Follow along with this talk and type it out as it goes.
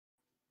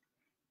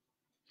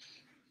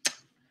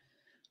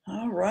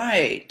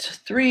right,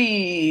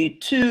 3,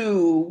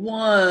 2,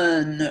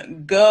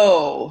 1,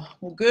 go.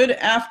 Well, good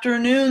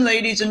afternoon,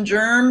 ladies and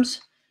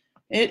germs.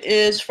 It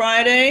is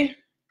Friday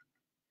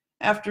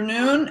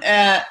afternoon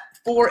at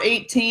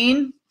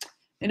 4:18.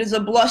 It is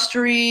a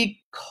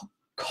blustery,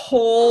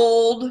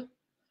 cold,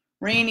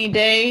 rainy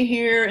day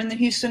here in the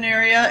Houston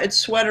area. It's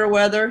sweater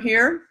weather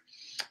here.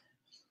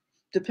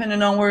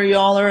 Depending on where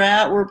y'all are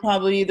at, we're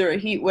probably either a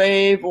heat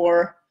wave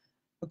or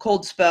a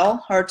cold spell,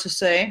 hard to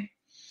say.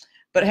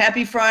 But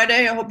happy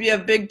Friday. I hope you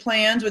have big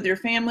plans with your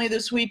family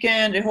this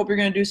weekend. I hope you're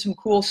going to do some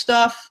cool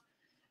stuff.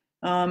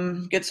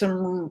 Get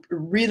some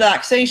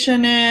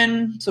relaxation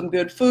in, some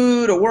good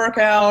food, a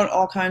workout,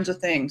 all kinds of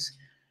things.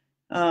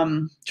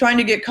 Trying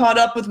to get caught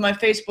up with my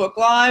Facebook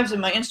Lives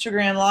and my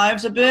Instagram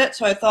Lives a bit,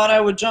 so I thought I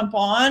would jump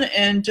on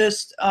and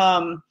just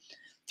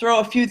throw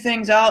a few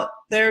things out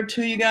there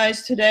to you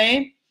guys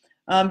today.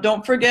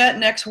 Don't forget,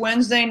 next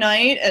Wednesday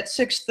night at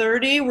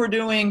 6:30, we're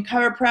doing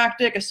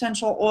chiropractic,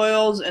 essential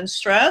oils, and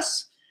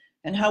stress,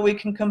 and how we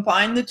can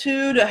combine the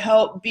two to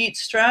help beat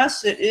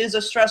stress. It is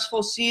a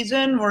stressful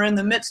season. We're in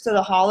the midst of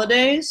the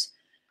holidays.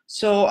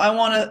 So I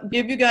want to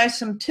give you guys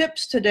some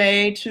tips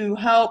today to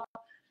help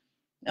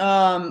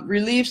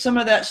relieve some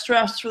of that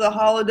stress for the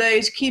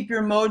holidays, keep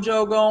your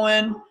mojo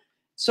going,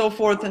 so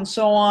forth and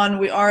so on.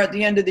 We are at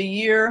the end of the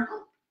year.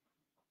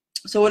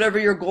 So whatever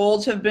your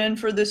goals have been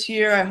for this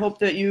year, I hope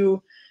that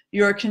you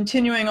are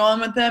continuing on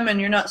with them and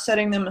you're not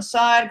setting them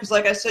aside. Because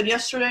like I said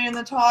yesterday in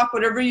the talk,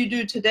 whatever you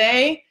do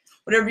today,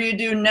 whatever you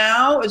do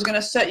now is going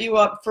to set you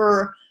up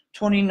for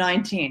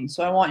 2019.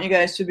 So I want you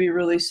guys to be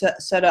really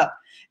set up.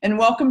 And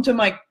welcome to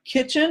my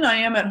kitchen. I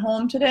am at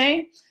home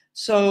today.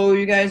 So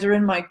you guys are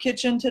in my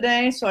kitchen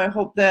today. So I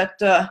hope that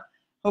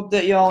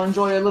y'all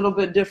enjoy a little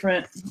bit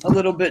different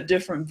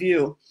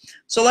view.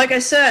 So like I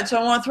said, so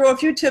I want to throw a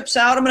few tips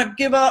out. I'm going to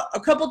give out a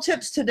couple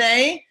tips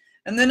today,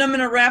 and then I'm going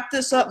to wrap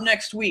this up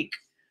next week.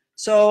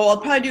 So I'll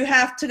probably do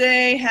half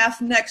today,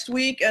 half next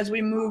week as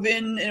we move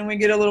in and we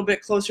get a little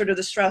bit closer to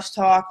the stress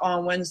talk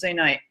on Wednesday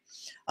night.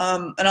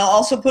 And I'll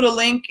also put a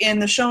link in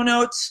the show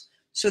notes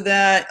so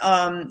that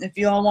if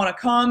you all want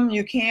to come,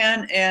 you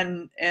can,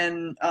 and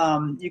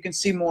you can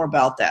see more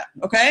about that.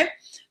 Okay?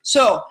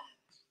 So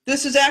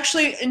this is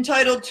actually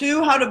entitled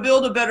to How to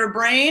Build a Better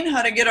Brain,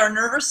 how to get our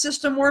nervous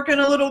system working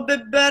a little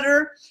bit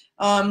better.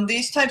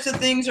 These types of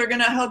things are going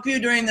to help you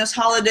during this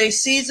holiday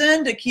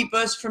season to keep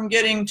us from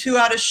getting too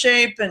out of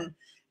shape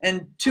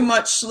and too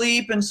much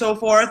sleep and so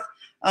forth.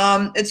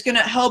 It's going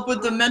to help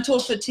with the mental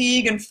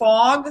fatigue and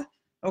fog,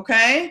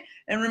 okay?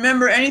 And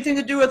remember, anything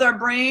to do with our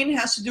brain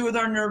has to do with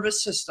our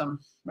nervous system,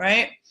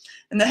 right?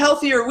 And the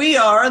healthier we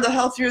are, the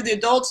healthier the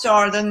adults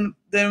are, then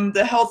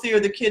the healthier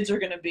the kids are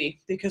going to be,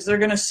 because they're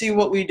going to see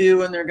what we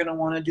do and they're going to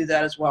want to do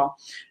that as well.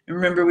 And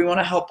remember, we want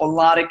to help a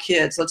lot of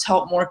kids. Let's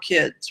help more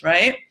kids,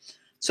 right?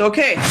 So,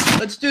 okay,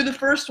 let's do the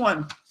first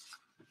one.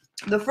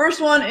 The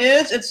first one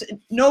is, it's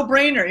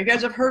no-brainer. You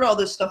guys have heard all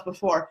this stuff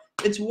before.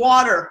 It's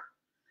water.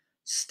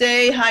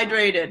 Stay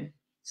hydrated.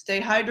 Stay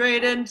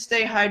hydrated.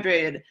 Stay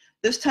hydrated.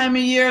 This time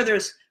of year,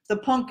 there's the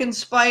pumpkin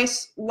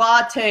spice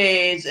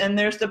lattes, and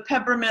there's the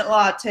peppermint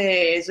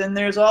lattes, and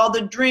there's all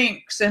the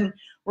drinks, and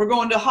we're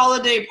going to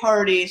holiday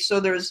parties, so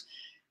there's,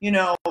 you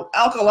know,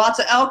 lots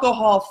of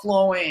alcohol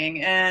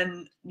flowing,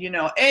 and, you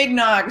know,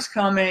 eggnog's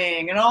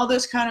coming, and all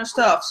this kind of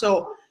stuff.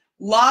 So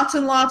lots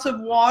and lots of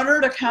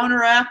water to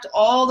counteract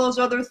all those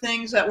other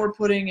things that we're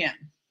putting in,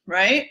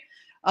 right?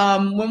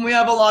 When we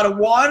have a lot of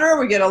water,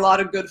 we get a lot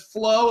of good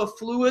flow of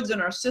fluids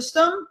in our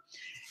system.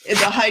 The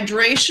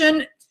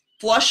hydration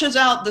flushes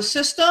out the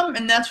system,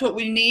 and that's what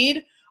we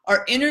need.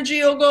 Our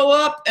energy will go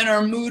up and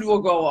our mood will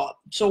go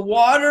up. So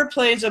water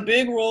plays a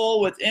big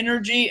role with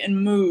energy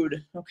and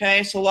mood,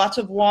 okay? So lots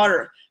of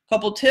water.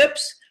 Couple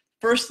tips.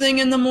 First thing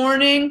in the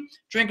morning,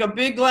 drink a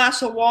big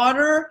glass of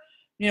water,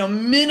 you know,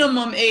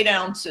 minimum 8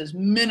 ounces,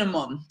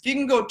 minimum. If you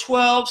can go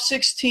 12,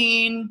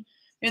 16,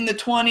 in the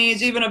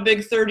 20s, even a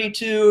big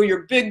 32,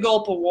 your big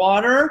gulp of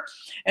water,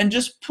 and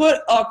just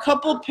put a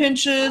couple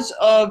pinches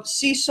of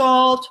sea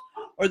salt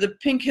or the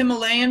pink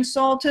Himalayan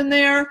salt in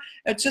there.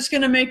 It's just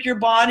going to make your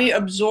body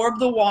absorb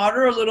the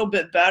water a little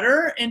bit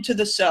better into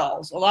the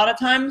cells. A lot of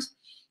times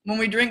when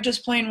we drink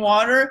just plain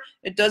water,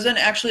 it doesn't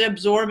actually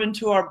absorb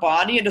into our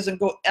body. It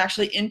doesn't go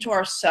actually into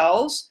our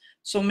cells.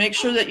 So make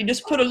sure that you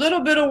just put a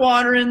little bit of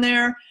water in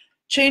there,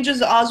 changes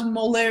the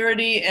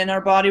osmolarity, and our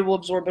body will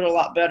absorb it a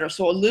lot better.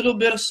 So a little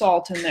bit of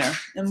salt in there.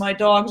 And my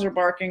dogs are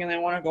barking and they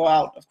want to go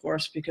out, of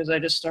course, because I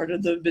just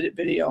started the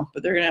video,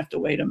 but they're going to have to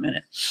wait a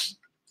minute.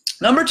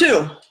 Number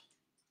 2.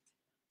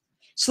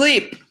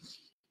 Sleep,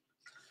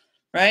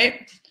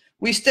 right?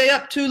 We stay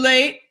up too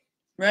late,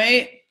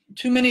 right?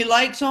 Too many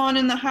lights on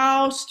in the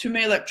house, too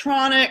many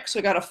electronics.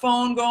 I got a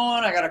phone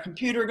going, I got a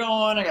computer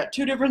going, I got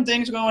 2 different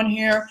things going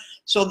here.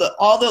 So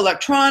all the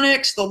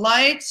electronics, the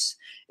lights,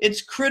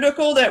 it's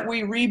critical that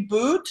we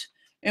reboot,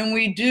 and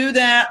we do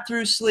that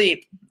through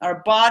sleep.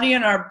 Our body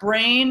and our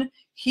brain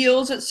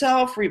heals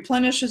itself,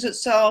 replenishes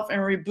itself,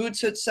 and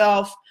reboots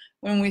itself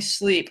when we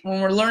sleep.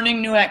 When we're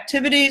learning new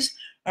activities,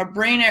 our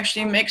brain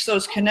actually makes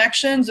those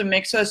connections and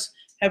makes us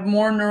have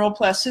more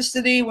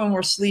neuroplasticity when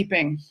we're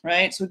sleeping,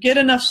 right? So get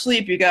enough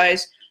sleep, you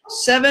guys.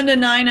 7 to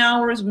 9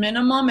 hours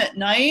minimum at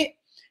night.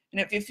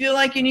 And if you feel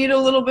like you need a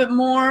little bit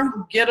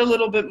more, get a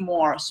little bit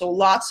more. So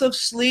lots of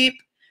sleep.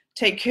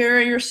 Take care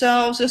of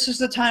yourselves. This is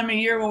the time of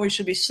year when we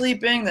should be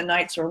sleeping. The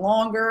nights are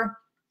longer.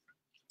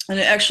 And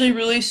it actually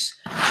really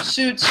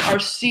suits our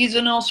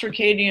seasonal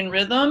circadian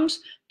rhythms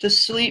to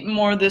sleep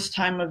more this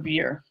time of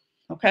year.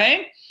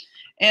 Okay?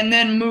 And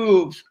then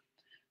move.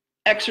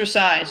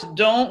 Exercise.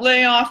 Don't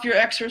lay off your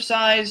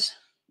exercise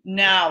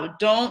now.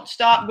 Don't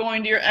stop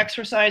going to your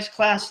exercise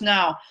class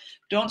now.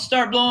 Don't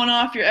start blowing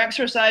off your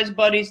exercise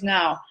buddies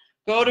now.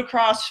 Go to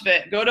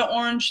CrossFit. Go to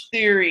Orange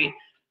Theory.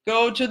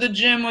 Go to the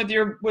gym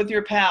with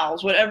your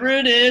pals. Whatever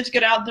it is,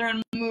 get out there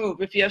and move.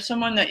 If you have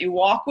someone that you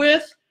walk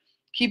with,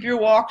 keep your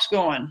walks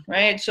going,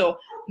 right? So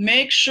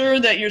make sure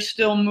that you're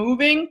still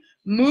moving.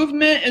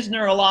 Movement is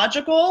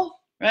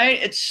neurological,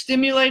 right? It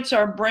stimulates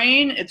our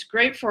brain. It's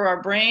great for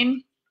our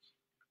brain.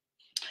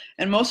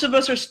 And most of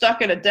us are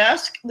stuck at a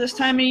desk this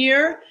time of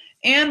year.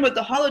 And with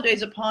the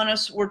holidays upon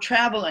us, we're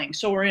traveling.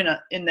 So we're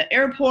in the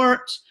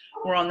airports,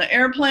 we're on the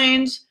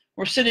airplanes,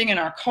 we're sitting in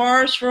our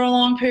cars for a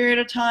long period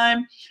of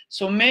time.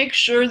 So make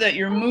sure that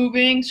you're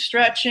moving,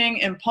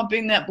 stretching, and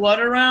pumping that blood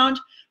around.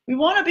 We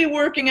want to be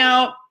working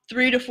out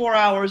 3 to 4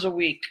 hours a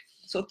week.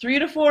 So 3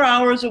 to 4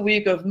 hours a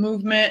week of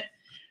movement.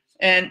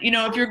 And you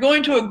know, if you're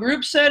going to a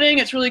group setting,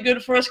 it's really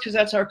good for us because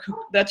that's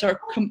our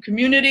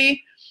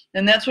community,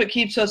 and that's what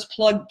keeps us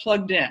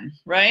plugged in,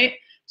 right?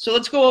 So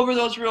let's go over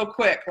those real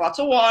quick. Lots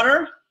of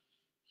water,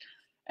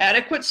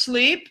 adequate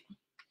sleep,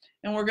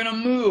 and we're gonna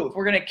move.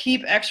 We're gonna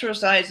keep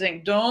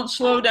exercising. Don't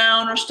slow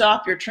down or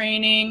stop your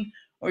training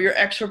or your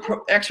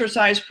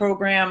exercise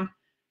program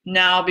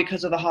now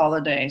because of the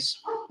holidays,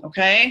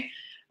 okay?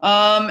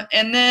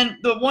 And then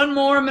the one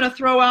more I'm gonna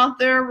throw out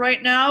there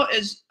right now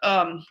is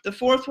the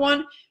fourth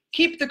one,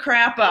 keep the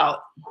crap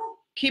out.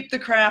 Keep the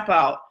crap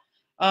out.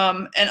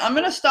 And I'm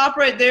gonna stop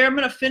right there. I'm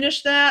gonna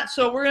finish that.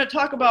 So we're gonna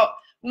talk about,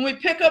 when we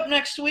pick up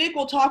next week,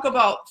 we'll talk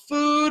about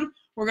food.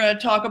 We're going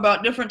to talk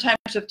about different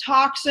types of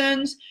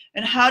toxins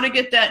and how to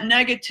get that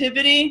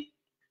negativity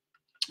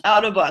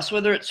out of us,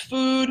 whether it's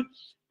food,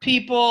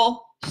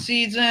 people,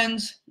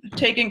 seasons,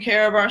 taking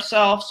care of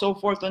ourselves, so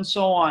forth and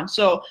so on.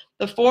 So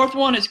the fourth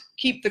one is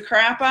keep the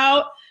crap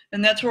out,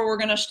 and that's where we're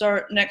going to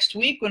start next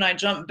week when I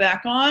jump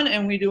back on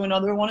and we do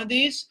another one of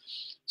these.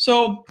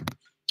 So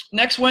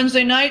next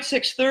Wednesday night,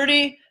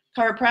 6:30,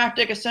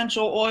 chiropractic,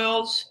 essential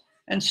oils,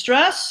 and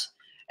stress.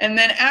 And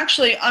then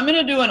actually, I'm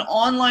going to do an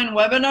online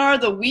webinar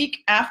the week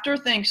after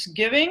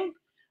Thanksgiving.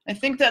 I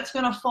think that's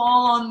going to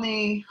fall on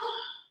the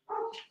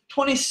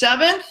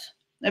 27th.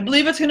 I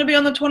believe it's going to be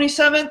on the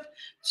 27th.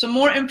 Some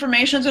more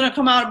information is going to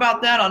come out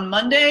about that on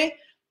Monday,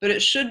 but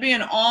it should be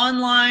an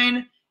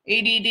online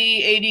ADD,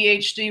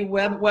 ADHD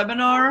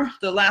webinar.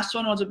 The last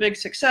one was a big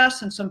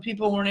success, and some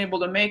people weren't able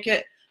to make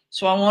it.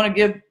 So I want to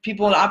give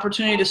people an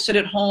opportunity to sit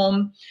at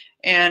home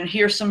and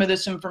hear some of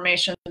this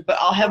information, but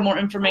I'll have more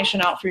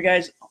information out for you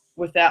guys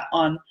with that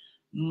on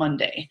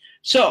Monday.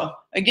 So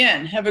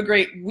again, have a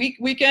great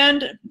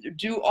weekend.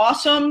 Do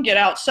awesome. Get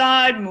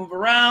outside, move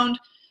around,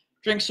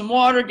 drink some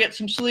water, get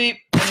some sleep,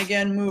 and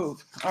again,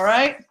 move. All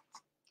right?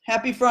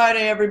 Happy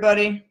Friday,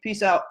 everybody.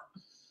 Peace out.